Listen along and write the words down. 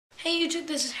Hey YouTube,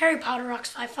 this is Harry Potter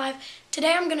Rocks 55.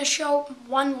 Today I'm going to show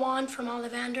one wand from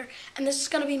Ollivander, and this is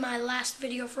going to be my last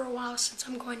video for a while since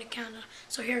I'm going to Canada.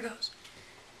 So here goes.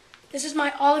 This is my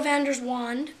Olivanders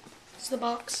Wand. This is the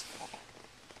box.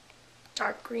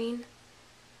 Dark green.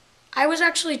 I was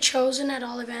actually chosen at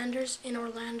Olivanders in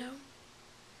Orlando,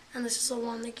 and this is the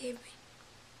wand they gave me.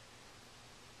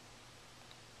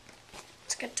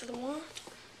 Let's get to the wand.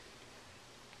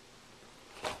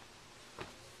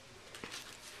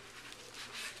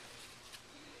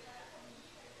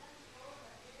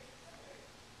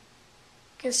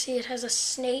 You can see it has a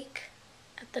snake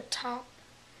at the top,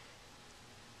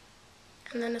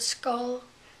 and then a skull,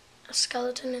 a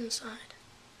skeleton inside.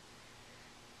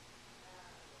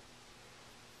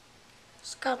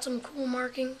 It's got some cool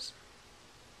markings.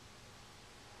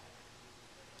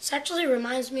 This actually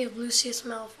reminds me of Lucius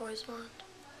Malfoy's wand.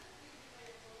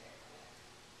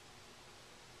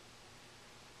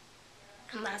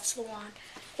 And that's the wand.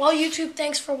 Well, YouTube,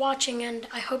 thanks for watching, and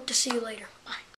I hope to see you later. Bye.